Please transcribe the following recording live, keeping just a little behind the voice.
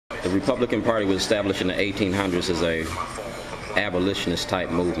Republican Party was established in the 1800s as a abolitionist type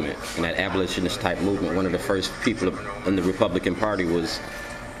movement. And that abolitionist type movement, one of the first people in the Republican Party was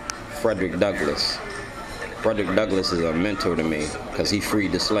Frederick Douglass. Frederick Douglass is a mentor to me because he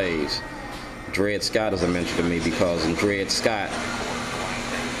freed the slaves. Dred Scott is a mentor to me because in Dred Scott,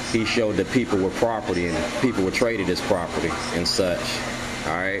 he showed that people were property and people were traded as property and such.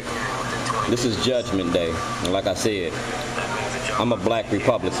 All right? This is Judgment Day. And like I said, I'm a black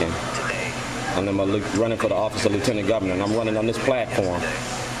Republican. And I'm running for the office of Lieutenant Governor, and I'm running on this platform.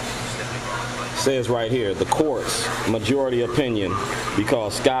 It says right here, the court's majority opinion,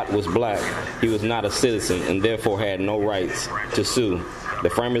 because Scott was black, he was not a citizen and therefore had no rights to sue. The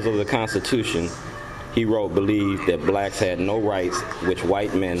framers of the Constitution, he wrote, believed that blacks had no rights which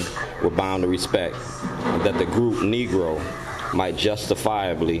white men were bound to respect, and that the group Negro might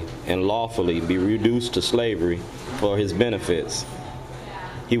justifiably and lawfully be reduced to slavery for his benefits.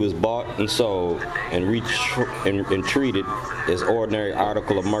 He was bought and sold and treated as ordinary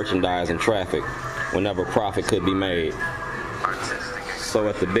article of merchandise and traffic whenever profit could be made. So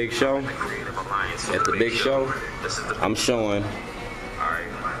at the big show, I'm showing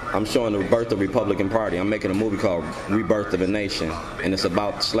the birth of the Republican Party. I'm making a movie called Rebirth of a Nation, and it's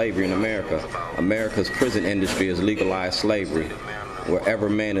about slavery in America. America's prison industry has legalized slavery. Wherever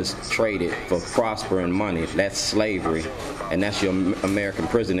man is traded for prospering money, that's slavery, and that's your American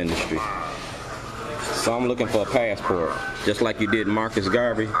prison industry. So I'm looking for a passport. Just like you did Marcus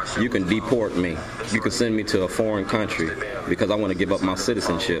Garvey, you can deport me. You can send me to a foreign country because I want to give up my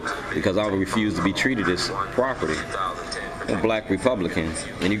citizenship, because I refuse to be treated as property. I'm a black Republican,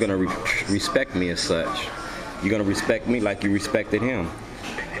 and you're going to respect me as such. You're going to respect me like you respected him.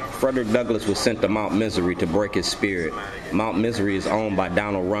 Frederick Douglass was sent to Mount Misery to break his spirit. Mount Misery is owned by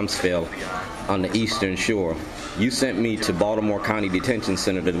Donald Rumsfeld on the eastern shore. You sent me to Baltimore County Detention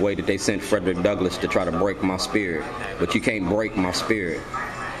Center the way that they sent Frederick Douglass to try to break my spirit. But you can't break my spirit.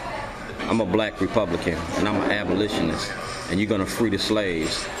 I'm a black Republican, and I'm an abolitionist, and you're going to free the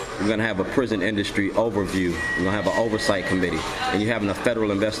slaves. We're going to have a prison industry overview. We're going to have an oversight committee, and you're having a federal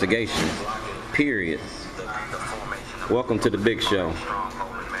investigation, period. Welcome to the big show.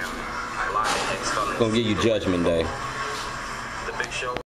 I'm going to give you Judgment Day.